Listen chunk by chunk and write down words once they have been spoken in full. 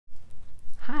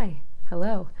Hi,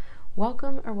 hello,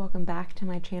 welcome back to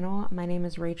my channel. My name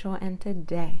is Rachel, and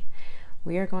today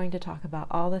we are going to talk about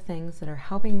all the things that are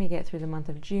helping me get through the month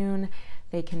of June.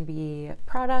 They can be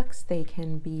products, they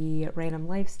can be random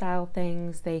lifestyle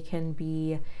things, they can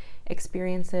be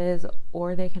experiences,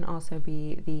 or they can also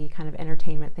be the kind of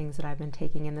entertainment things that I've been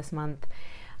taking in this month.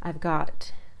 I've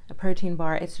got a protein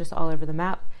bar, it's just all over the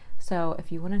map. So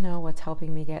if you want to know what's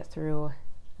helping me get through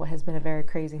what has been a very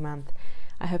crazy month,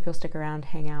 I hope you'll stick around,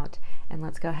 hang out, and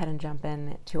let's go ahead and jump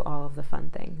in to all of the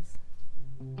fun things.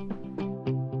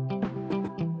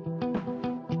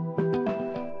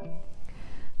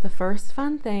 The first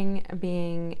fun thing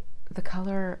being the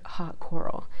color Hot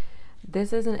Coral.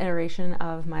 This is an iteration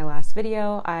of my last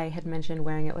video. I had mentioned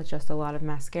wearing it with just a lot of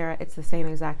mascara. It's the same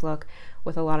exact look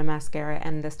with a lot of mascara,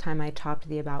 and this time I topped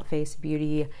the Aboutface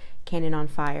Beauty Canyon on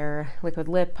Fire liquid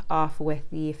lip off with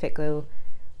the Fitglow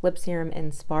lip serum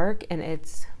in Spark, and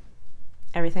it's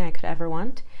everything I could ever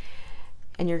want.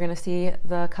 And you're gonna see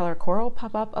the color Coral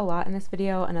pop up a lot in this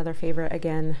video. Another favorite,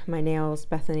 again, my nails.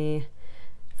 Bethany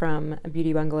from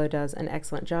Beauty Bungalow does an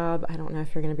excellent job. I don't know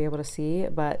if you're gonna be able to see,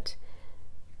 but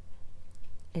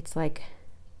it's like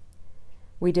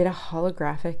we did a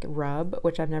holographic rub,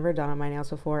 which I've never done on my nails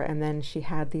before, and then she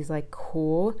had these like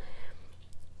cool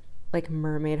like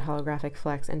mermaid holographic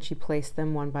flecks, and she placed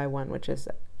them one by one, which is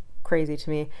crazy to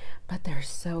me, but they're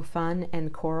so fun.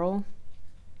 And coral,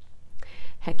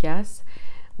 heck yes.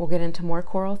 We'll get into more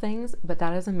coral things, but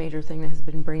that is a major thing that has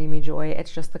been bringing me joy.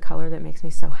 It's just the color that makes me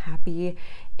so happy,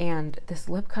 and this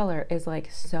lip color is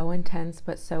like so intense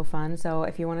but so fun. So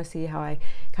if you want to see how I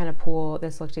kind of pull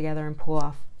this look together and pull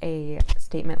off a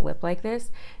statement lip like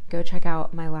this, go check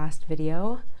out my last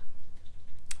video.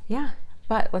 Yeah,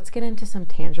 but let's get into some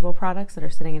tangible products that are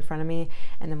sitting in front of me,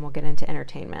 and then we'll get into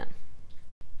entertainment.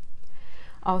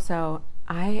 Also,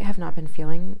 I have not been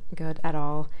feeling good at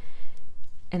all,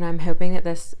 and I'm hoping that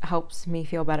this helps me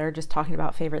feel better, just talking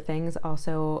about favorite things,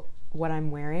 also what I'm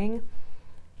wearing.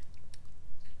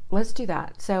 Let's do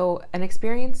that. So an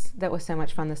experience that was so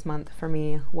much fun this month for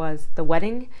me was the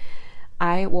wedding.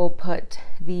 I will put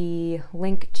the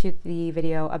link to the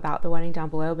video about the wedding down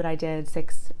below, but I did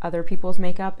 6 other people's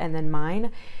makeup and then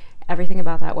mine. Everything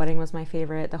about that wedding was my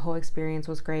favorite. The whole experience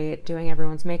was great. Doing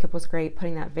everyone's makeup was great.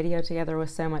 Putting that video together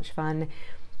was so much fun.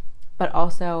 But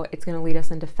also, it's going to lead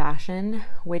us into fashion,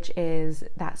 which is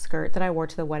that skirt that I wore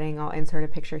to the wedding. I'll insert a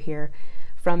picture here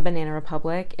from Banana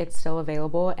Republic. It's still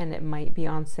available and it might be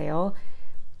on sale.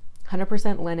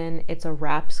 100% linen. It's a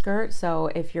wrap skirt. So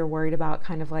if you're worried about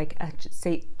kind of like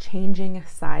changing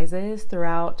sizes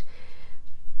throughout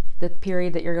the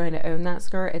period that you're going to own that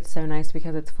skirt, it's so nice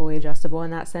because it's fully adjustable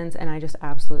in that sense, and I just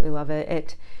absolutely love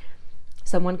it.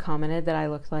 Someone commented that I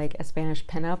looked like a Spanish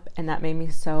pinup, and that made me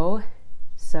so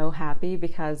happy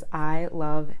because I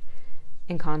love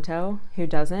Encanto, who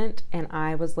doesn't? And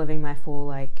I was living my full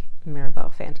like Mirabelle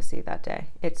fantasy that day.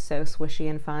 It's so swishy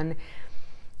and fun.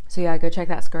 So yeah, go check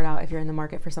that skirt out if you're in the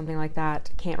market for something like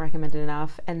that. Can't recommend it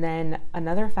enough. And then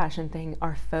another fashion thing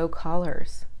are faux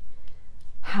collars.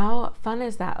 How fun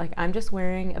is that? Like, I'm just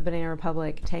wearing a Banana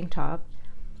Republic tank top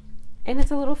and it's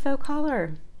a little faux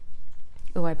collar.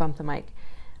 Oh, I bumped the mic.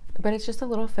 But it's just a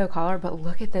little faux collar, but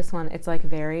look at this one. It's like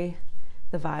very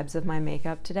the vibes of my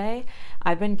makeup today.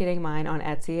 I've been getting mine on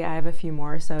Etsy. I have a few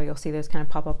more, so you'll see those kind of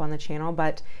pop up on the channel,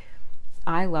 but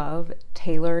I love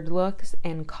tailored looks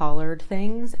and collared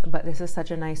things, but this is such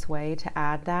a nice way to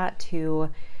add that to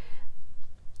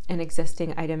an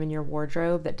existing item in your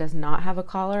wardrobe that does not have a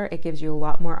collar. It gives you a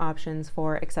lot more options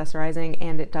for accessorizing,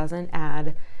 and it doesn't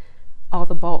add all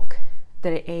the bulk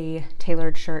that a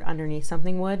tailored shirt underneath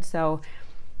something would. So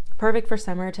perfect for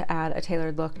summer to add a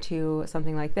tailored look to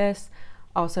something like this.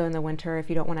 Also in the winter, if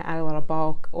you don't want to add a lot of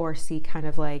bulk or see kind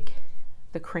of like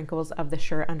the crinkles of the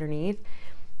shirt underneath.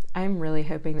 I'm really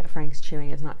hoping that Frank's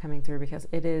chewing is not coming through, because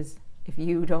it is, if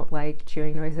you don't like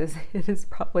chewing noises, it is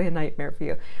probably a nightmare for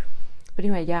you. But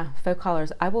anyway, yeah, faux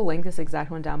collars. I will link this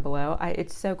exact one down below.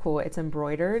 It's so cool. It's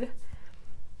embroidered.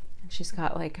 She's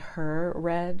got like her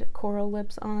red coral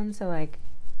lips on. So like,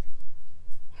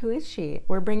 who is she?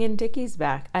 We're bringing Dickies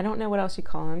back. I don't know what else you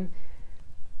call them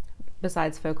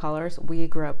besides faux collars. We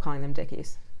grew up calling them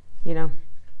Dickies. You know,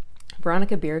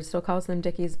 Veronica Beard still calls them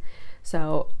Dickies.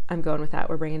 So I'm going with that.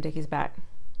 We're bringing Dickies back.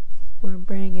 We're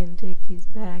bringing Dickies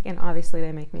back. And obviously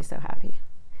they make me so happy.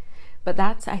 But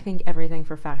that's, I think, everything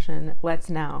for fashion. Let's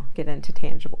now get into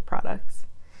tangible products.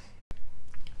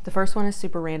 The first one is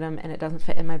super random and it doesn't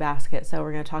fit in my basket, so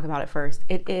we're going to talk about it first.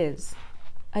 It is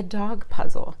a dog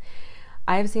puzzle.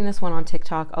 I've seen this one on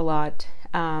TikTok a lot,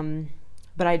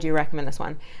 but I do recommend this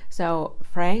one. So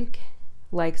Frank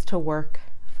likes to work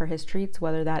for his treats,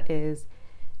 whether that is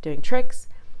doing tricks,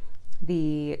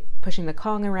 the pushing the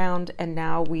Kong around, and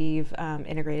now we've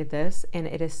integrated this, and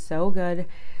it is so good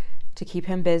to keep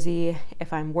him busy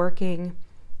if I'm working,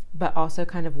 but also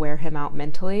kind of wear him out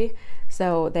mentally.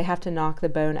 So they have to knock the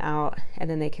bone out and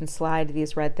then they can slide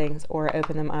these red things or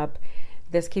open them up.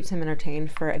 This keeps him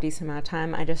entertained for a decent amount of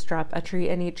time. I just drop a treat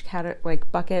in each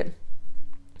bucket,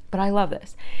 but I love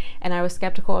this. And I was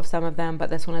skeptical of some of them, but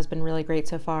this one has been really great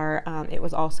so far. It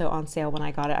was also on sale when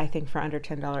I got it, I think for under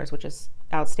 $10, which is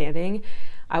outstanding.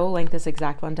 I will link this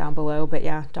exact one down below, but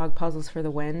yeah, dog puzzles for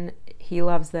the win. He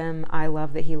loves them. I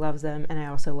love that he loves them. And I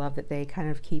also love that they kind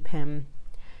of keep him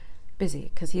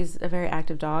busy because he's a very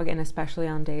active dog, and especially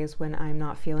on days when I'm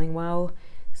not feeling well,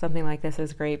 something like this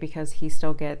is great because he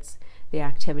still gets the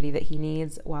activity that he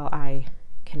needs while I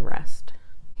can rest.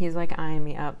 He's like eyeing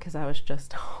me up because I was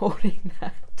just holding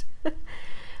that. All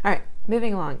right,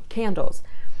 moving along. Candles.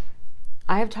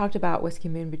 I have talked about Whiskey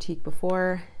Moon Boutique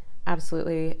before.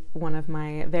 Absolutely one of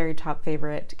my very top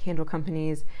favorite candle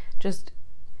companies, just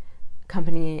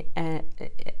company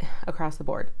across the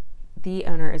board. The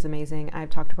owner is amazing.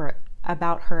 I've talked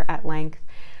about her at length.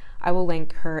 I will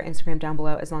link her Instagram down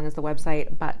below as long as the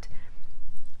website, but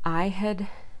I had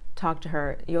talked to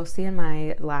her. You'll see in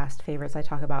my last favorites I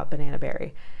talk about Banana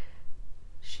Berry.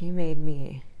 She made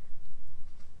me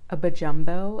a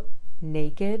Bajumbo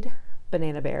naked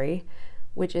Banana Berry,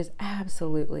 which is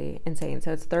absolutely insane.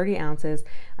 So it's 30 ounces.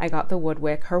 I got the wood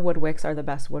wick. Her wood wicks are the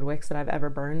best wood wicks that I've ever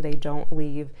burned. They don't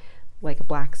leave like a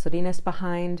black sootiness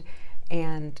behind,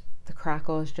 and the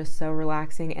crackle is just so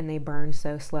relaxing, and they burn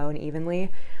so slow and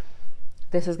evenly.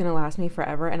 This is gonna last me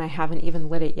forever, and I haven't even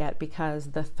lit it yet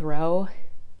because the throw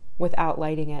without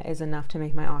lighting it is enough to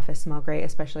make my office smell great,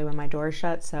 especially when my door is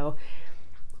shut. So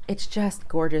it's just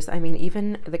gorgeous. I mean,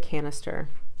 even the canister,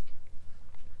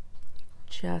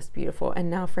 just beautiful. And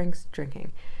now Frank's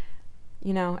drinking,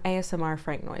 you know, ASMR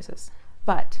Frank noises,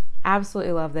 but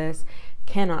absolutely love this.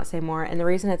 Cannot say more. And the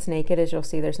reason it's naked is you'll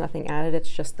see there's nothing added.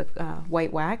 It's just the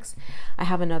white wax. I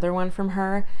have another one from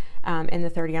her in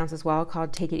the 30 ounce as well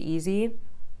called Take It Easy.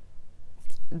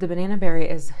 The Banana Berry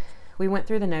is, we went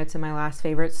through the notes in my last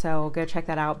favorite, so go check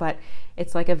that out. But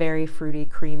it's like a very fruity,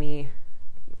 creamy,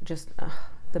 just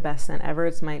the best scent ever.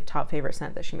 It's my top favorite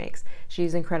scent that she makes.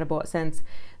 She's incredible at scents.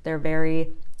 They're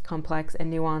very complex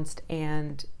and nuanced,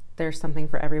 and there's something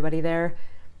for everybody there.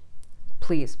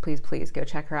 Please, please, please go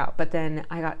check her out. But then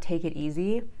I got Take It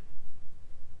Easy.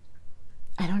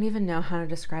 I don't even know how to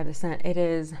describe the scent. It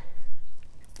is,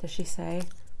 does she say?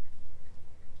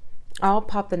 I'll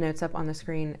pop the notes up on the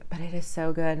screen, but it is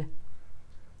so good.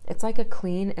 It's like a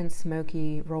clean and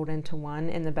smoky rolled into one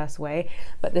in the best way.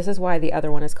 But this is why the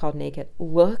other one is called Naked.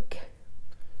 Look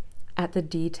at the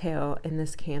detail in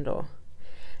this candle.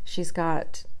 She's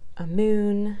got a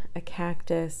moon, a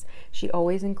cactus. She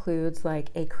always includes like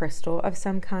a crystal of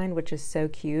some kind, which is so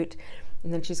cute.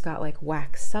 And then she's got like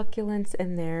wax succulents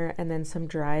in there, and then some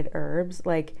dried herbs.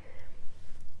 Like,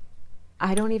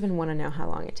 I don't even want to know how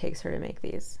long it takes her to make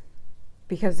these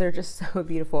because they're just so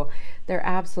beautiful. They're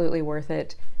absolutely worth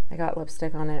it. I got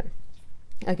lipstick on it.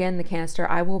 Again, the canister,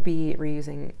 I will be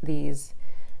reusing these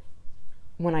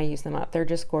when I use them up. They're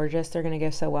just gorgeous. They're going to go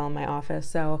so well in my office.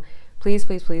 So please,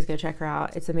 please, please go check her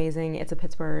out. It's amazing. It's a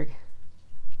Pittsburgh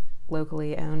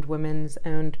locally owned, women's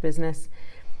owned business.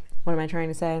 What am I trying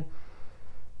to say?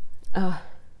 Oh,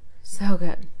 so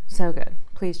good. So good.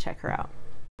 Please check her out.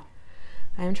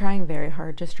 I am trying very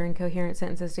hard to string coherent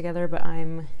sentences together, but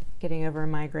I'm getting over a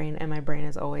migraine and my brain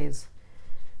is always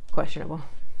questionable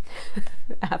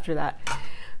after that.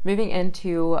 Moving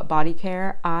into body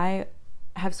care, I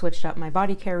have switched up my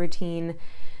body care routine,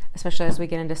 especially as we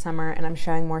get into summer and I'm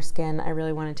showing more skin. I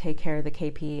really want to take care of the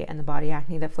KP and the body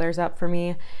acne that flares up for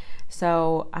me.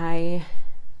 So I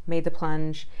made the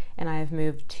plunge and I have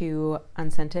moved to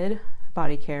unscented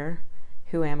body care.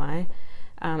 Who am I?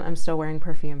 I'm still wearing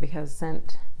perfume because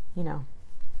scent, you know,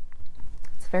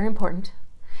 it's very important.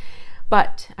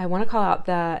 But I want to call out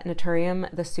the Naturium,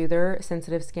 the Soother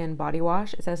Sensitive Skin Body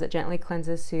Wash. It says it gently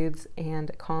cleanses, soothes,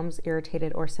 and calms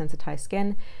irritated or sensitized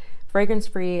skin.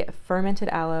 Fragrance-free, fermented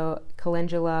aloe,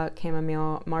 calendula,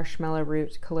 chamomile, marshmallow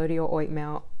root, colloidal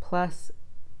ointmeal, plus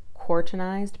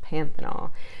quartonized panthenol.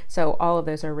 So all of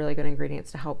those are really good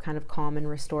ingredients to help kind of calm and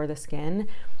restore the skin.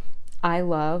 I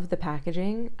love the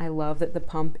packaging. I love that the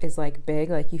pump is like big,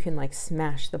 like you can like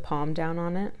smash the palm down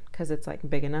on it because it's like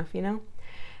big enough, you know?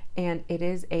 And it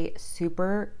is a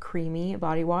super creamy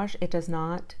body wash. It does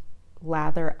not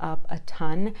lather up a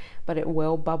ton, but it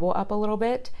will bubble up a little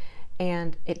bit,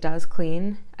 and it does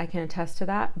clean. I can attest to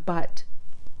that, but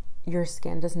your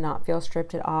skin does not feel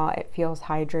stripped at all. It feels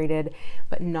hydrated,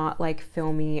 but not like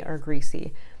filmy or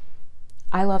greasy.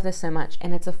 I love this so much,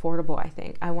 and it's affordable, I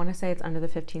think. I want to say it's under the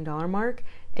 $15 mark,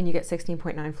 and you get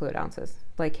 16.9 fluid ounces.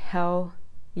 Like, hell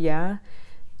yeah.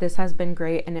 This has been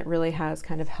great, and it really has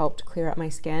kind of helped clear up my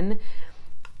skin.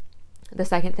 The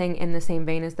second thing in the same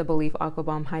vein is the Belif Aqua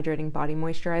Balm Hydrating Body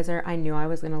Moisturizer. I knew I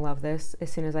was going to love this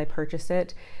as soon as I purchased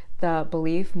it. The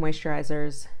Belif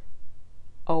moisturizers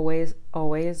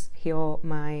always heal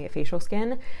my facial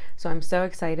skin, so I'm so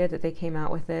excited that they came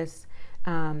out with this.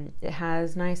 It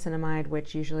has niacinamide,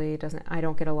 which usually I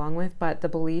don't get along with, but the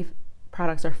Belif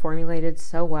products are formulated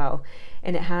so well.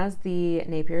 And it has the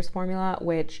Napier's formula,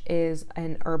 which is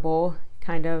an herbal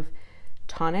kind of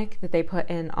tonic that they put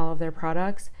in all of their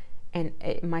products, and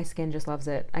my skin just loves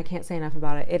it. I can't say enough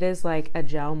about it. It is like a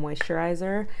gel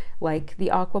moisturizer, like the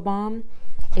Aqua Balm.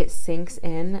 It sinks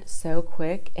in so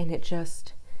quick, and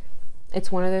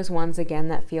it's one of those ones, again,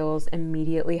 that feels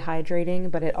immediately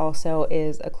hydrating, but it also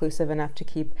is occlusive enough to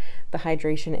keep the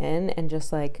hydration in, and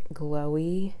just like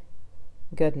glowy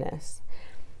goodness.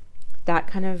 That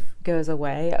kind of goes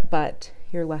away, but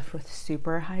you're left with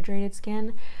super hydrated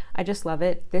skin. I just love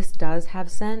it. This does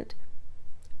have scent,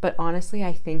 but honestly,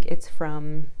 I think it's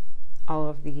from all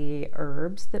of the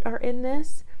herbs that are in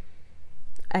this.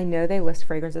 I know they list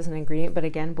fragrance as an ingredient, but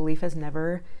again, Belif has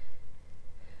never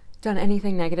done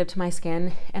anything negative to my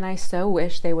skin, and I so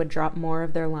wish they would drop more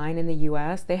of their line in the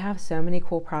US. They have so many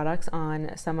cool products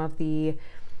on some of the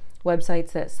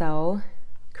websites that sell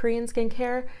Korean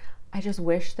skincare. I just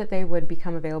wish that they would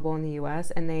become available in the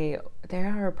US, and they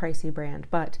are a pricey brand,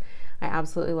 but I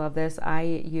absolutely love this. I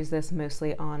use this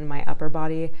mostly on my upper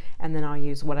body, and then I'll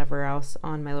use whatever else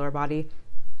on my lower body.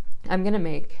 I'm gonna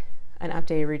make an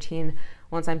updated routine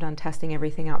once I'm done testing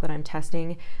everything out that I'm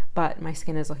testing, but my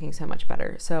skin is looking so much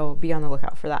better, so be on the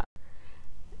lookout for that.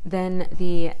 Then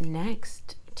the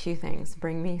next two things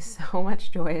bring me so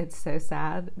much joy. It's so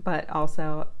sad, but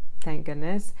also thank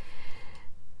goodness.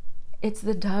 It's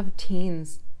the Dove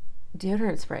Teens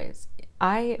deodorant sprays.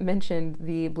 I mentioned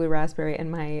the blue raspberry in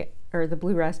my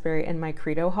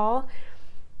Credo haul.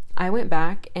 I went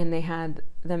back and they had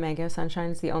the Mango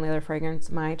Sunshine's the only other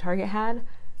fragrance my Target had.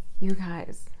 You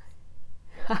guys,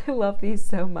 I love these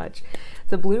so much.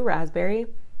 The blue raspberry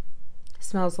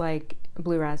smells like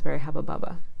blue raspberry Hubba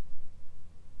Bubba.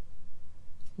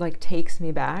 Like, takes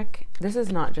me back. This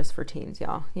is not just for teens,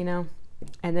 y'all, you know?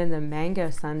 And then the Mango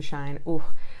Sunshine, ooh,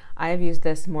 I have used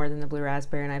this more than the blue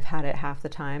raspberry, and I've had it half the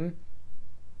time.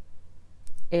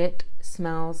 It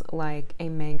smells like a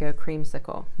mango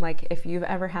creamsicle. Like, if you've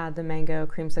ever had the mango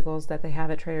creamsicles that they have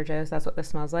at Trader Joe's, that's what this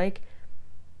smells like.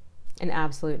 An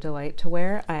absolute delight to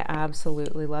wear. I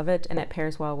absolutely love it, and it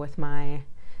pairs well with my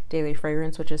daily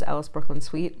fragrance, which is Ellis Brooklyn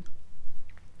Sweet.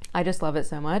 I just love it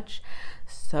so much.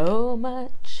 So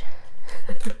much.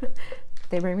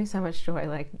 They bring me so much joy.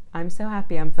 Like, I'm so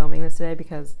happy I'm filming this today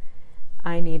because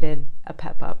I needed a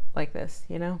pep up like this,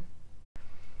 you know?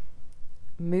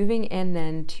 Moving in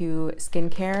then to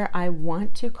skincare, I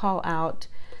want to call out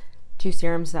two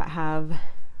serums that have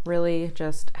really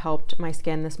just helped my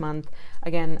skin this month.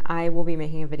 Again, I will be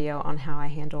making a video on how I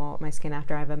handle my skin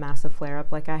after I have a massive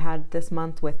flare-up like I had this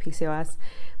month with PCOS,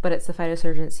 but it's the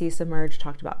Phytosurgence Submerge,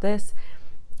 talked about this,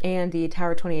 and the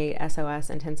Tower 28 SOS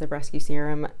Intensive Rescue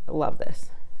Serum. Love this.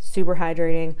 Super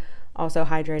hydrating, also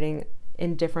hydrating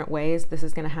in different ways. This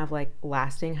is going to have like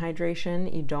lasting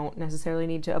hydration. You don't necessarily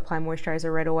need to apply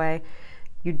moisturizer right away.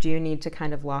 You do need to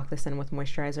kind of lock this in with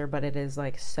moisturizer, but it is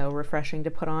like so refreshing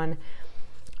to put on.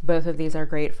 Both of these are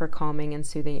great for calming and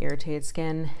soothing irritated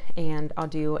skin, and I'll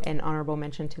do an honorable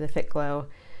mention to the Fitglow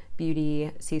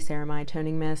Beauty C Ceramide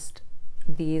Toning Mist.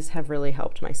 These have really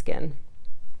helped my skin.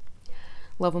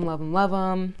 Love them, love them, love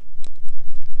them.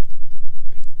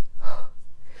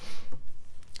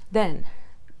 Then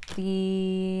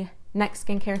the next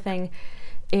skincare thing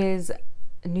is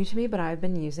new to me, but I've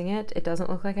been using it. It doesn't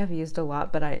look like I've used a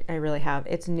lot, but I really have.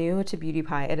 It's new to Beauty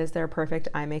Pie. It is their perfect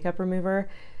eye makeup remover.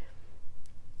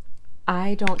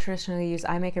 I don't traditionally use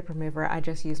eye makeup remover. I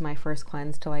just use my first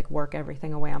cleanse to like work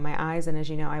everything away on my eyes. And as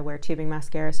you know, I wear tubing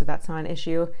mascara, so that's not an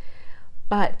issue.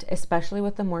 But especially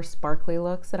with the more sparkly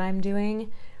looks that I'm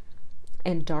doing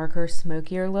and darker,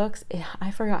 smokier looks,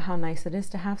 I forgot how nice it is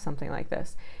to have something like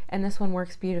this. And this one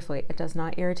works beautifully. It does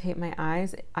not irritate my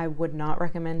eyes. I would not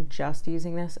recommend just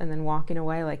using this and then walking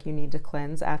away. Like, you need to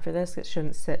cleanse after this. It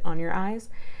shouldn't sit on your eyes.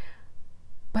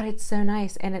 But it's so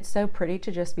nice, and it's so pretty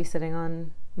to just be sitting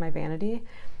on my vanity.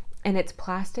 And it's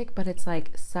plastic, but it's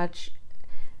like such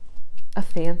a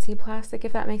fancy plastic,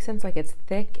 if that makes sense. Like, it's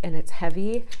thick and it's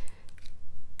heavy.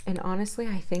 And honestly,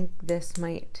 I think this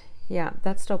might Yeah,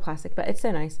 that's still plastic, but it's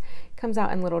so nice. Comes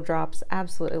out in little drops.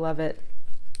 Absolutely love it.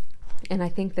 And I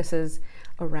think this is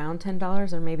around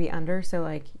 $10 or maybe under, so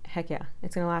like, heck yeah,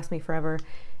 it's gonna last me forever.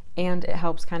 And it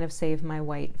helps kind of save my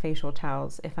white facial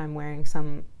towels if I'm wearing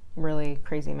some really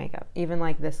crazy makeup. Even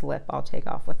like this lip, I'll take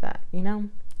off with that, you know?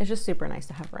 It's just super nice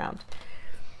to have around.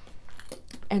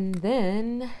 And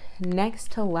then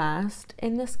next to last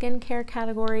in the skincare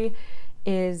category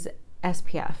is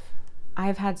SPF.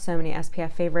 I've had so many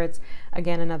SPF favorites.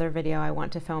 Again, another video I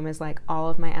want to film is like all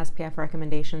of my SPF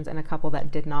recommendations and a couple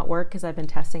that did not work, because I've been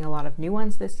testing a lot of new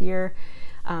ones this year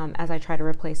as I try to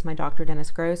replace my Dr.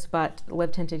 Dennis Gross. But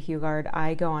Live Tinted Hueguard,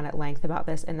 I go on at length about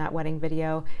this in that wedding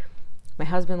video. My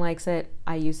husband likes it.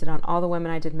 I used it on all the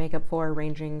women I did makeup for,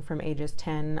 ranging from ages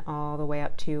 10 all the way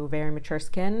up to very mature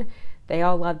skin. They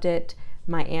all loved it.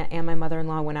 My aunt and my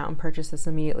mother-in-law went out and purchased this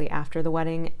immediately after the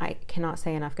wedding. I cannot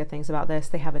say enough good things about this.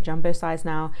 They have a jumbo size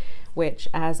now, which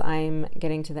as I'm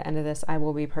getting to the end of this, I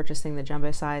will be purchasing the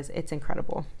jumbo size. It's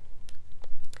incredible.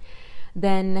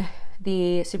 Then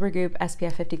the Supergoop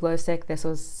SPF 50 Glow Stick. This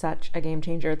was such a game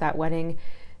changer at that wedding.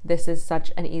 This is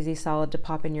such an easy solid to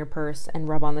pop in your purse and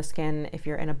rub on the skin if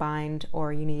you're in a bind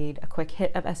or you need a quick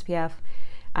hit of SPF.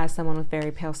 As someone with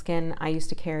very pale skin, I used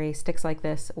to carry sticks like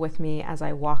this with me as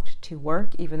I walked to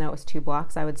work. Even though it was 2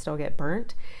 blocks, I would still get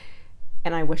burnt.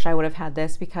 And I wish I would have had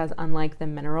this, because unlike the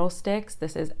mineral sticks,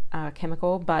 this is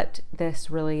chemical, but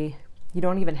this really, you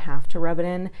don't even have to rub it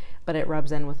in, but it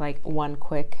rubs in with like one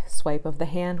quick swipe of the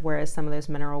hand, whereas some of those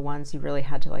mineral ones, you really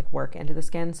had to like work into the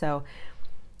skin. So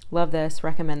love this,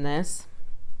 recommend this.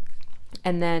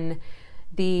 And then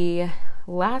the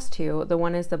last two, the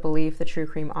one is the Belif, the True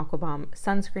Cream Aqua Bomb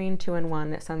Sunscreen,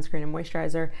 2-in-1 sunscreen and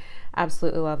moisturizer.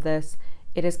 Absolutely love this.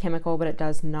 It is chemical, but it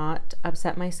does not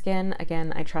upset my skin.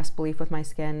 Again, I trust Belif with my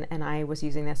skin, and I was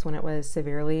using this when it was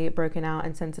severely broken out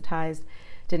and sensitized.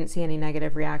 Didn't see any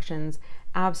negative reactions.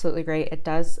 Absolutely great. It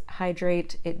does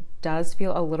hydrate. It does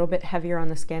feel a little bit heavier on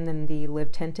the skin than the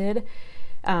Live Tinted.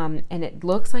 And it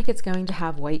looks like it's going to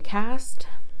have white cast.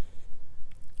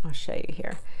 I'll show you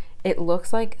here. It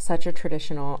looks like such a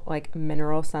traditional like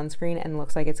mineral sunscreen and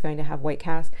looks like it's going to have white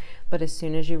cast, but as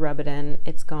soon as you rub it in,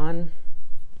 it's gone.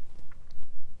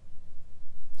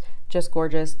 Just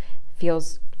gorgeous.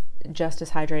 Feels just as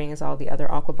hydrating as all the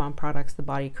other Aqua Bomb products, the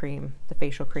body cream, the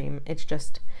facial cream. It's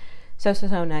just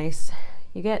so nice.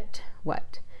 You get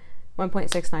what?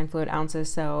 1.69 fluid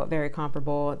ounces, so very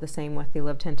comparable. The same with the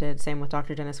Live Tinted, same with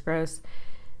Dr. Dennis Gross.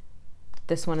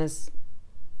 This one is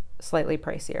slightly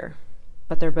pricier,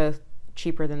 but they're both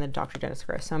cheaper than the Dr. Dennis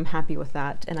Gross, so I'm happy with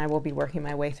that, and I will be working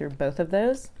my way through both of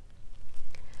those.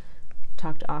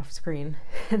 Talked off screen.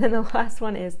 And then the last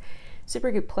one is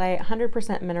Supergoop Play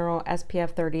 100% mineral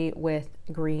SPF 30 with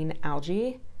green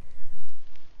algae.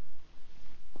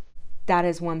 That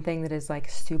is one thing that is like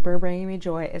super bringing me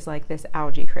joy, is like this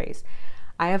algae craze.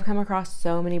 I have come across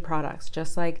so many products,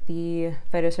 just like the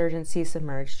Phytosurgence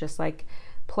Submerge, just like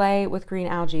Play with green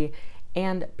algae.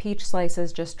 And Peach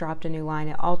Slices just dropped a new line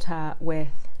at Ulta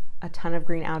with a ton of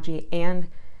green algae and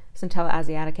Centella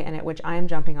asiatica in it, which I am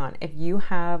jumping on. If you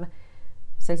have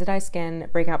sensitized skin,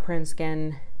 breakout prone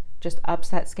skin, just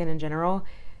upset skin in general,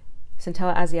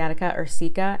 Centella asiatica or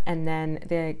Cica and then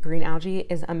the green algae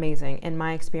is amazing. In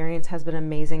my experience, has been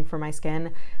amazing for my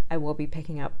skin. I will be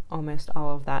picking up almost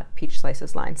all of that Peach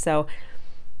Slices line. So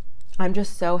I'm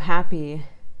just so happy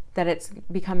that it's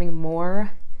becoming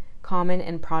more common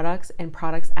in products and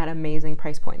products at amazing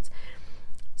price points.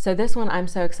 So this one, I'm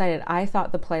so excited. I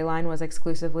thought the Play line was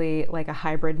exclusively like a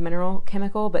hybrid mineral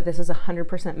chemical, but this is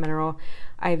 100% mineral.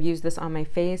 I've used this on my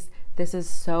face. This is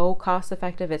so cost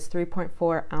effective. It's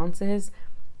 3.4 ounces.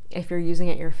 If you're using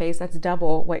it in your face, that's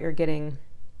double what you're getting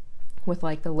with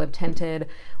like the Live Tinted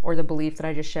or the Belif that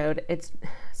I just showed. It's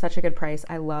such a good price.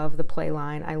 I love the Play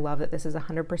line. I love that this is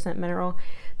 100% mineral.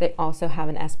 They also have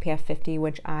an SPF 50,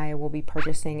 which I will be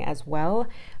purchasing as well.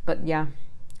 But yeah,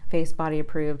 face body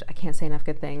approved. I can't say enough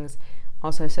good things.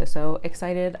 Also so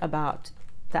excited about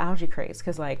the algae craze,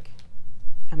 because like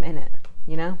I'm in it,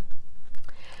 you know?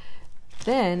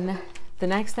 Then the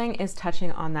next thing is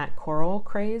touching on that coral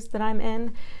craze that I'm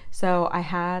in. So I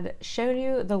had showed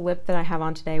you the lip that I have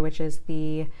on today, which is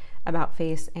the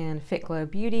Aboutface and Fitglow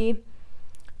Beauty.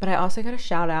 But I also got to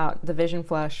shout out the Vision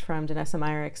Flush from Danessa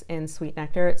Myricks in Sweet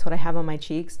Nectar. It's what I have on my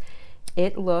cheeks.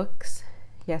 It looks,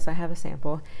 yes, I have a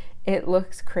sample. It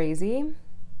looks crazy,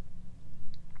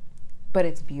 but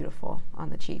it's beautiful on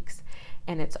the cheeks.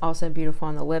 And it's also beautiful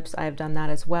on the lips. I've done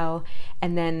that as well.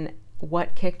 And then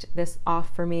what kicked this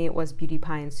off for me was Beauty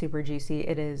Pie and Super Juicy.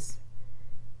 It is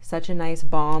such a nice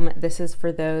balm. This is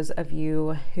for those of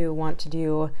you who want to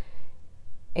do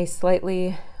a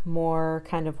slightly more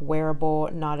kind of wearable,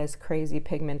 not as crazy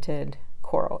pigmented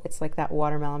coral. It's like that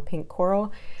watermelon pink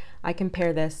coral. I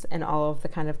compare this and all of the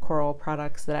kind of coral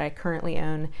products that I currently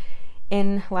own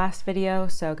in last video,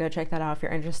 so go check that out if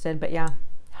you're interested. But yeah,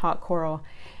 hot coral.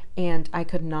 And I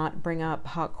could not bring up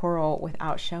hot coral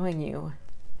without showing you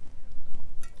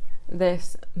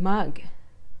this mug.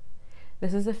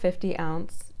 This is a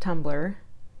 50-ounce tumbler,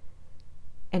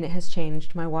 and it has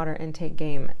changed my water intake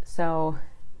game. So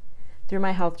through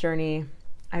my health journey,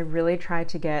 I really try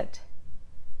to get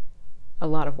a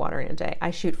lot of water in a day.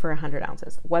 I shoot for 100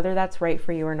 ounces. Whether that's right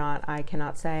for you or not, I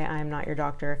cannot say. I am not your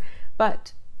doctor,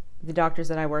 but the doctors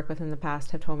that I work with in the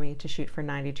past have told me to shoot for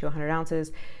 90 to 100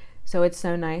 ounces. So it's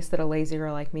so nice that a lazy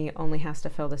girl like me only has to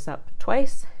fill this up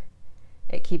twice.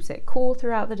 It keeps it cool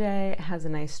throughout the day. It has a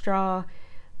nice straw.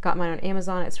 Got mine on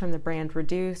Amazon. It's from the brand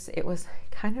Reduce. It was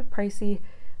kind of pricey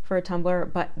for a tumbler,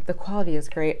 but the quality is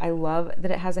great. I love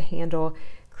that it has a handle.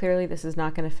 Clearly this is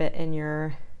not going to fit in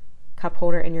your cup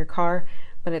holder in your car,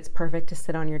 but it's perfect to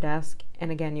sit on your desk.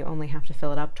 And again, you only have to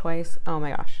fill it up twice. Oh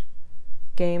my gosh.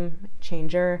 Game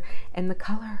changer. And the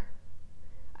color.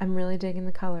 I'm really digging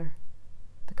the color.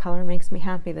 The color makes me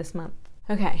happy this month.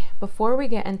 Okay, before we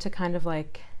get into kind of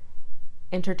like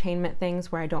entertainment things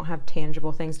where I don't have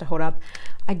tangible things to hold up,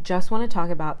 I just want to talk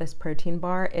about this protein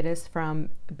bar. It is from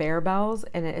Bear Bells,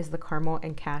 and it is the caramel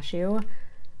and cashew.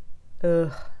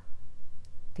 Ugh,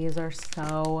 these are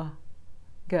so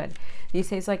good. These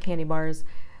taste like candy bars.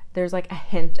 There's like a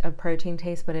hint of protein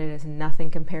taste, but it is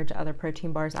nothing compared to other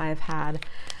protein bars I have had.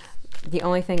 The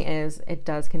only thing is it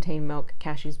does contain milk,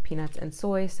 cashews, peanuts, and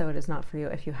soy, so it is not for you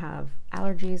if you have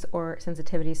allergies or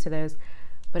sensitivities to those.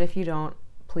 But if you don't,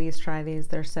 please try these.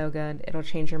 They're so good. It'll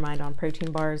change your mind on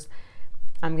protein bars.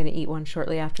 I'm gonna eat one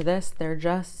shortly after this. They're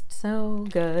just so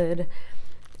good.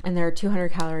 And they're 200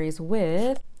 calories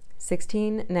with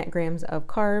 16 net grams of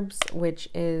carbs, which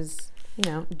is,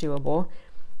 you know, doable.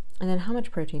 And then how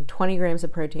much protein? 20 grams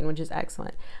of protein, which is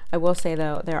excellent. I will say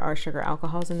though, there are sugar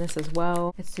alcohols in this as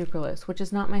well. It's sucralose, which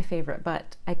is not my favorite,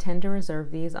 but I tend to reserve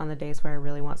these on the days where I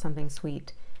really want something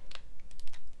sweet.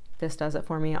 This does it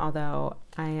for me, although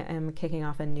I am kicking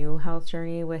off a new health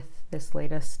journey with this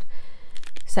latest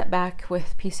setback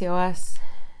with PCOS.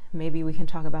 Maybe we can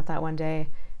talk about that one day,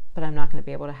 but I'm not going to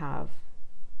be able to have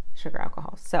sugar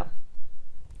alcohols. So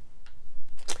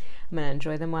I'm going to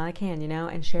enjoy them while I can, you know,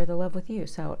 and share the love with you.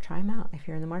 So try them out if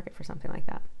you're in the market for something like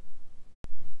that.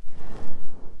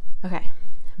 Okay,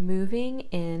 moving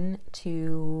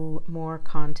into more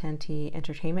content-y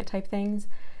entertainment type things.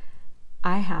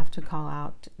 I have to call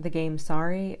out the game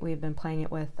Sorry. We've been playing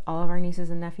it with all of our nieces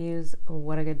and nephews.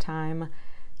 What a good time.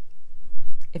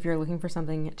 If you're looking for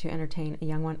something to entertain a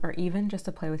young one, or even just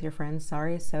to play with your friends,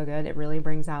 Sorry is so good. It really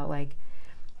brings out like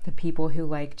the people who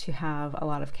like to have a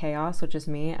lot of chaos, which is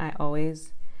me. I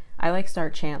like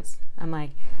start chants. I'm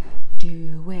like,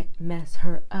 do it, mess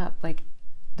her up. Like,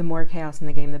 the more chaos in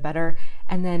the game, the better.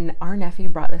 And then our nephew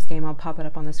brought this game. I'll pop it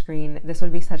up on the screen. This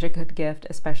would be such a good gift,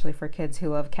 especially for kids who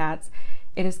love cats.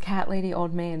 It is Cat Lady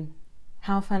Old Maid.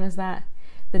 How fun is that?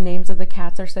 The names of the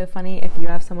cats are so funny. If you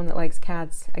have someone that likes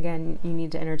cats, again, you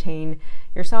need to entertain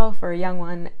yourself or a young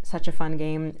one. Such a fun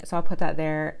game. So I'll put that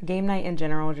there. Game night in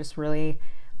general just really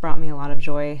brought me a lot of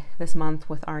joy this month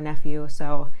with our nephew.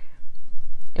 So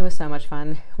it was so much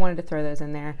fun. Wanted to throw those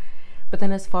in there. But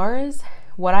then as far as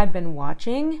what I've been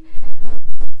watching,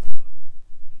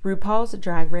 RuPaul's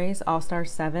Drag Race All-Star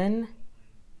 7,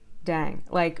 dang.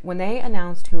 Like, when they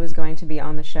announced who was going to be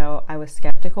on the show, I was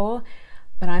skeptical,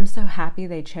 but I'm so happy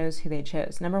they chose who they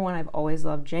chose. Number one, I've always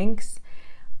loved Jinx,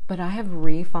 but I have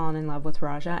re-fallen in love with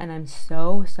Raja, and I'm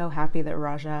so, so happy that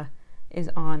Raja is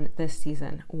on this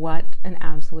season. What an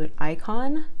absolute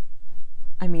icon.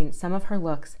 I mean, some of her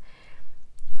looks.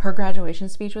 Her graduation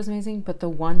speech was amazing, but the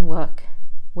one look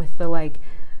with the like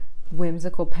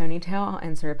whimsical ponytail, I'll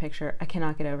insert a picture. I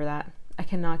cannot get over that. I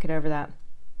cannot get over that.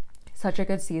 Such a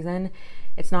good season.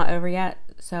 It's not over yet,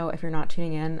 so if you're not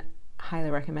tuning in, highly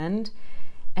recommend.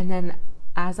 And then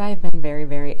as I've been very,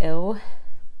 very ill,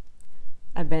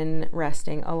 I've been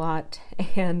resting a lot,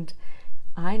 and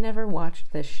I never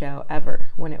watched this show ever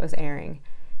when it was airing,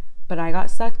 but I got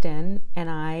sucked in and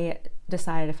I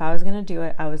decided if I was going to do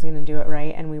it, I was going to do it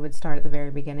right, and we would start at the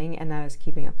very beginning, and that is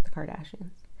Keeping Up with the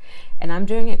Kardashians. And I'm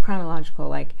doing it chronological,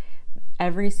 like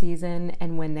every season,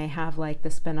 and when they have like the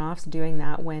spinoffs, doing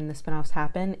that when the spinoffs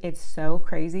happen. It's so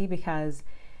crazy because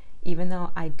even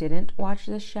though I didn't watch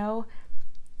this show,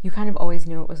 you kind of always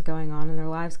knew what was going on in their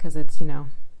lives because it's, you know,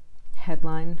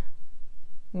 headline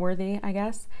worthy, I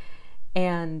guess.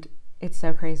 And it's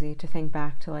so crazy to think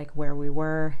back to like where we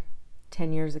were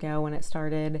 10 years ago when it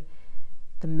started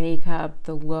the makeup,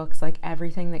 the looks, like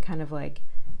everything that kind of like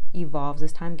evolves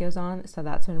as time goes on. So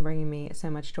that's been bringing me so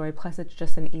much joy. Plus it's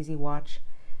just an easy watch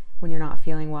when you're not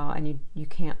feeling well and you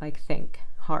can't like think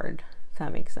hard, if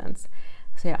that makes sense.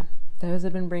 So yeah, those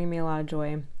have been bringing me a lot of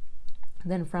joy.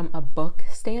 Then from a book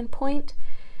standpoint,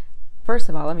 first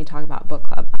of all, let me talk about book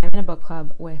club. I'm in a book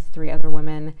club with 3 other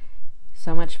women.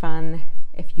 So much fun.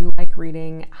 If you like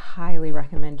reading, highly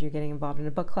recommend you getting involved in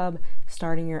a book club,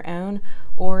 starting your own,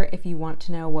 or if you want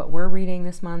to know what we're reading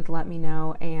this month, let me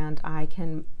know and I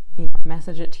can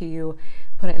message it to you,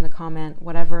 put it in the comment,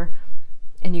 whatever,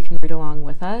 and you can read along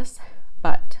with us.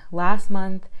 But last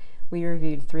month we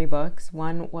reviewed 3 books.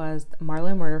 One was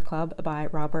Marlowe Murder Club by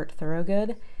Robert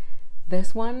Thorogood.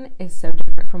 This one is so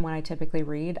different from what I typically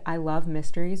read. I love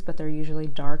mysteries, but they're usually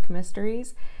dark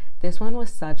mysteries. This one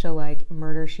was such a like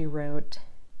Murder, She Wrote,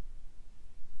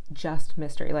 just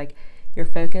mystery. Like you're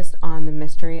focused on the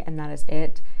mystery and that is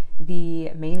it.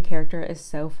 The main character is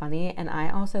so funny, and I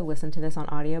also listened to this on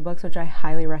audiobooks, which I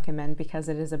highly recommend because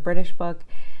it is a British book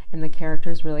and the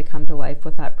characters really come to life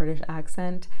with that British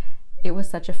accent. It was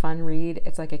such a fun read.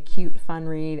 It's like a cute, fun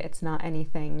read. It's not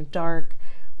anything dark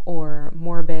or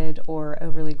morbid or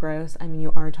overly gross. I mean,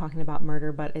 you are talking about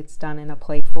murder, but it's done in a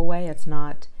playful way. It's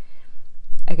not,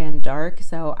 again, dark.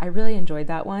 So I really enjoyed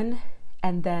that one.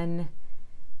 And then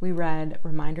we read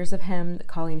Reminders of Him,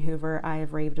 Colleen Hoover. I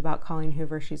have raved about Colleen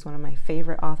Hoover. She's one of my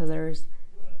favorite authors.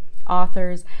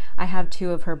 I have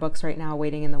 2 of her books right now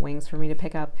waiting in the wings for me to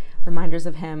pick up. Reminders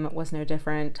of Him was no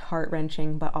different,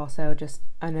 heart-wrenching, but also just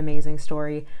an amazing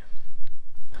story.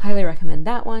 Highly recommend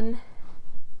that one.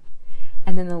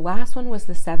 And then the last one was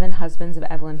The 7 Husbands of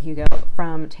Evelyn Hugo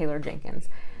from Taylor Jenkins.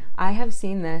 I have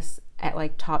seen this at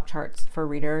like top charts for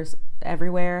readers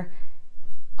everywhere.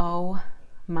 Oh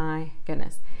my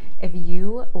goodness. If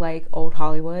you like old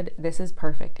Hollywood, this is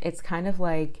perfect. It's kind of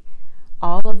like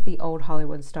all of the old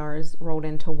Hollywood stars rolled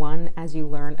into one as you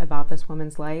learn about this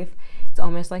woman's life. It's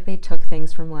almost like they took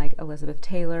things from like Elizabeth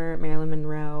Taylor, Marilyn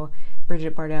Monroe,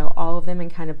 Bridget Bardot, all of them,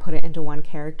 and kind of put it into one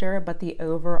character. But the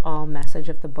overall message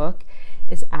of the book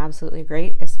is absolutely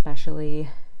great, especially,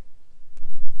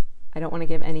 I don't want to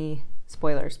give any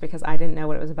spoilers because I didn't know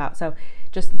what it was about. So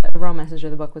just the overall message of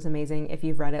the book was amazing. If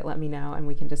you've read it, let me know and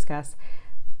we can discuss.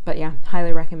 But yeah,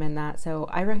 highly recommend that. So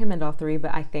I recommend all 3,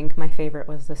 but I think my favorite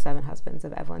was The 7 Husbands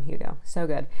of Evelyn Hugo. So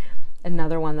good.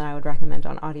 Another one that I would recommend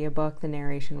on audiobook. The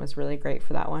narration was really great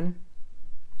for that one.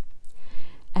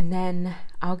 And then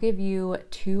I'll give you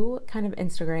 2 kind of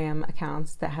Instagram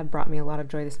accounts that have brought me a lot of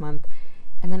joy this month,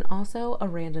 and then also a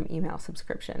random email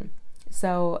subscription.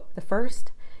 So the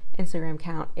first Instagram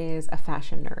account is a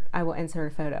fashion nerd. I will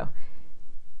insert a photo.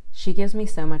 She gives me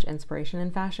so much inspiration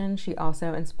in fashion. She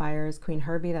also inspires Queen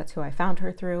Herbie. That's who I found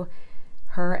her through.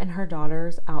 Her and her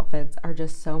daughter's outfits are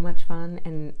just so much fun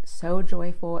and so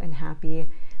joyful and happy,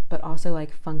 but also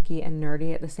like funky and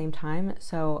nerdy at the same time.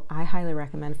 So I highly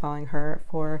recommend following her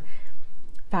for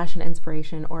fashion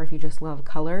inspiration, or if you just love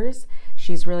colors.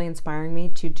 She's really inspiring me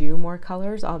to do more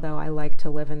colors, although I like to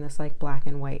live in this like black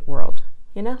and white world,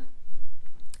 you know?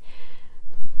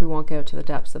 We won't go to the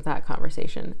depths of that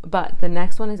conversation. But the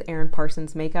next one is Erin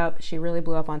Parsons Makeup. She really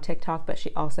blew up on TikTok, but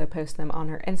she also posts them on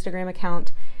her Instagram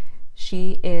account.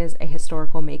 She is a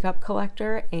historical makeup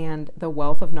collector, and the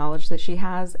wealth of knowledge that she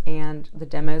has and the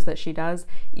demos that she does,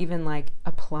 even like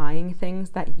applying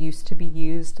things that used to be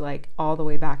used like all the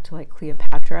way back to like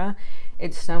Cleopatra.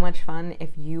 It's so much fun.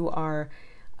 If you are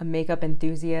a makeup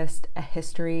enthusiast, a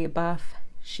history buff,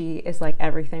 she is like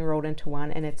everything rolled into one,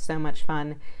 and it's so much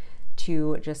fun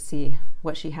to just see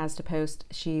what she has to post.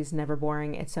 She's never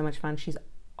boring. It's so much fun. She's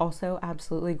also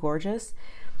absolutely gorgeous.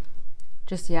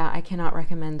 Just, yeah, I cannot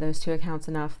recommend those 2 accounts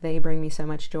enough. They bring me so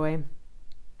much joy.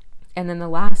 And then the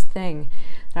last thing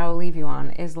that I will leave you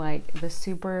on is like the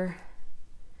super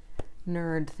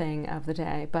nerd thing of the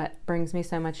day, but brings me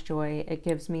so much joy. It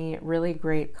gives me really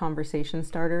great conversation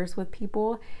starters with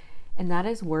people, and that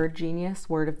is Word Genius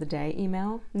Word of the Day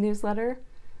email newsletter.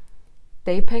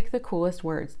 They pick the coolest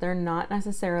words. They're not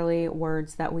necessarily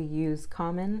words that we use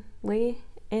commonly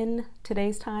in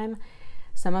today's time.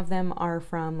 Some of them are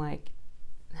from like,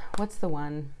 what's the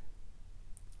one?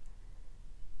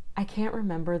 I can't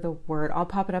remember the word. I'll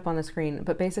pop it up on the screen,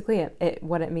 but basically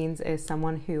what it means is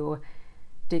someone who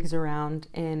digs around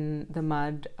in the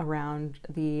mud around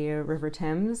the River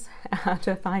Thames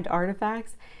to find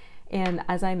artifacts. And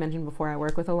as I mentioned before, I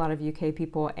work with a lot of UK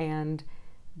people, and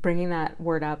bringing that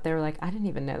word up, they were like, I didn't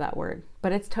even know that word,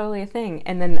 but it's totally a thing.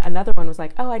 And then another one was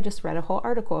like, oh, I just read a whole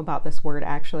article about this word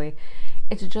actually.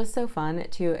 It's just so fun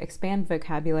to expand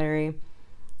vocabulary,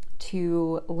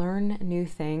 to learn new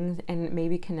things and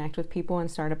maybe connect with people and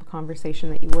start up a conversation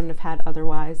that you wouldn't have had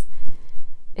otherwise.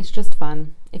 It's just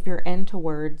fun. If you're into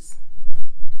words,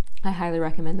 I highly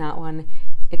recommend that one.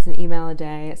 It's an email a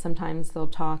day. Sometimes they'll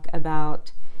talk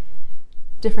about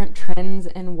different trends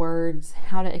in words,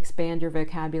 how to expand your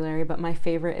vocabulary, but my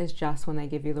favorite is just when they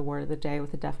give you the word of the day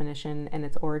with the definition and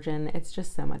its origin. It's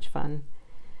just so much fun.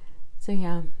 So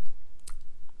yeah,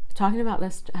 talking about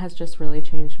this has just really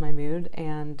changed my mood,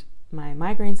 and my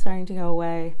migraine's starting to go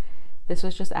away. This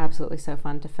was just absolutely so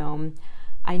fun to film.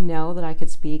 I know that I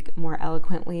could speak more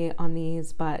eloquently on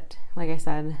these, but like I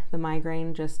said, the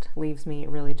migraine just leaves me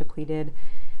really depleted.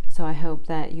 So I hope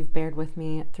that you've bared with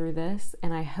me through this,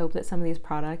 and I hope that some of these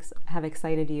products have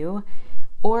excited you,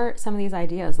 or some of these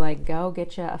ideas, like go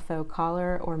get you a faux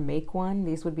collar or make one.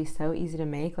 These would be so easy to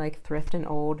make, like thrift an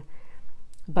old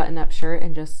button-up shirt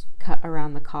and just cut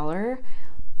around the collar.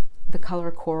 The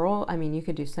color coral, I mean, you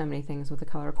could do so many things with the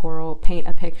color coral. Paint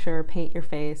a picture, paint your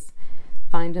face,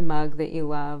 find a mug that you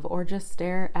love, or just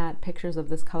stare at pictures of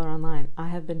this color online. I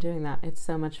have been doing that. It's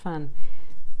so much fun.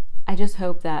 I just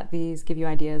hope that these give you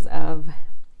ideas of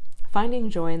finding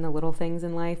joy in the little things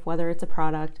in life, whether it's a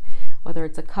product, whether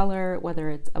it's a color, whether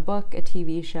it's a book, a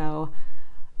TV show,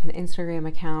 an Instagram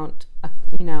account,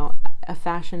 a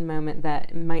fashion moment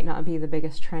that might not be the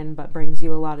biggest trend but brings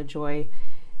you a lot of joy.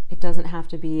 It doesn't have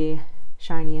to be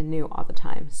shiny and new all the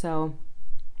time. So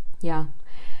yeah,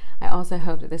 I also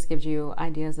hope that this gives you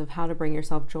ideas of how to bring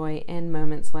yourself joy in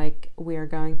moments like we are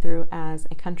going through as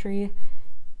a country.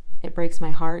 It breaks my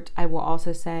heart. I will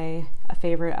also say a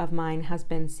favorite of mine has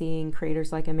been seeing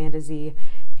creators like Amanda Z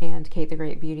and Kate the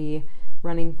Great Beauty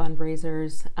running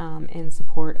fundraisers in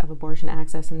support of abortion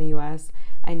access in the US.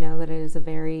 I know that it is a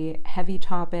very heavy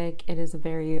topic. It is a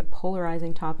very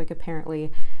polarizing topic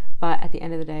apparently, but at the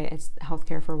end of the day, it's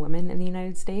healthcare for women in the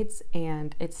United States,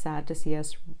 and it's sad to see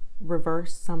us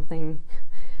reverse something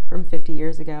from 50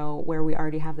 years ago where we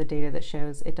already have the data that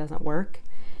shows it doesn't work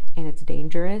and it's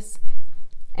dangerous.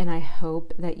 And I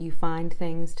hope that you find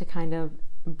things to kind of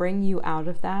bring you out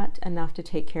of that enough to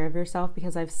take care of yourself,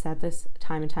 because I've said this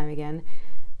time and time again,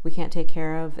 we can't take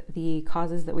care of the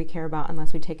causes that we care about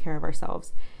unless we take care of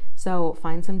ourselves. So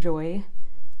find some joy,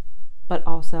 but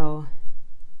also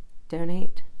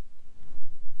donate,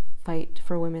 fight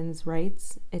for women's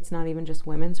rights. It's not even just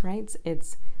women's rights,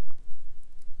 it's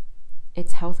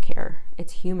healthcare,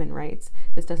 it's human rights.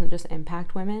 This doesn't just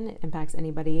impact women, it impacts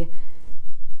anybody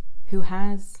who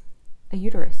has a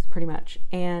uterus, pretty much.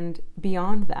 And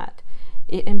beyond that,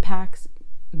 it impacts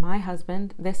my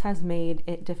husband. This has made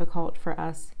it difficult for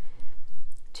us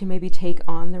to maybe take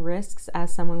on the risks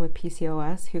as someone with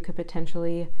PCOS who could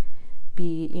potentially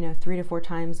be, 3 to 4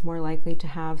 times more likely to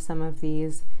have some of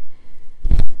these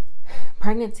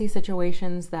pregnancy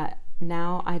situations that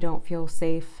now I don't feel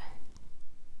safe,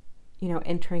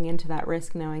 entering into that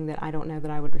risk, knowing that I don't know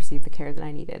that I would receive the care that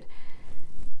I needed.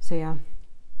 So yeah,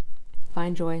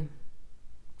 find joy,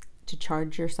 to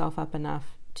charge yourself up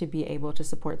enough to be able to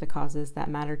support the causes that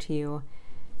matter to you.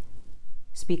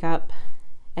 Speak up,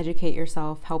 educate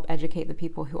yourself, help educate the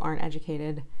people who aren't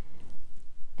educated.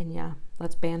 And yeah,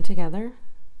 let's band together.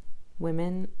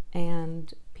 Women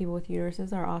and people with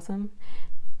uteruses are awesome,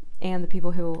 and the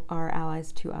people who are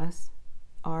allies to us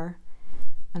are.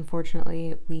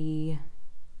 Unfortunately, we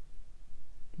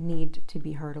need to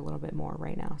be heard a little bit more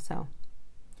right now. So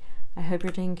I hope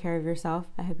you're taking care of yourself.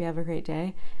 I hope you have a great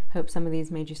day. Hope some of these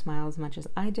made you smile as much as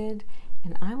I did,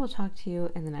 and I will talk to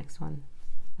you in the next one.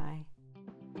 Bye.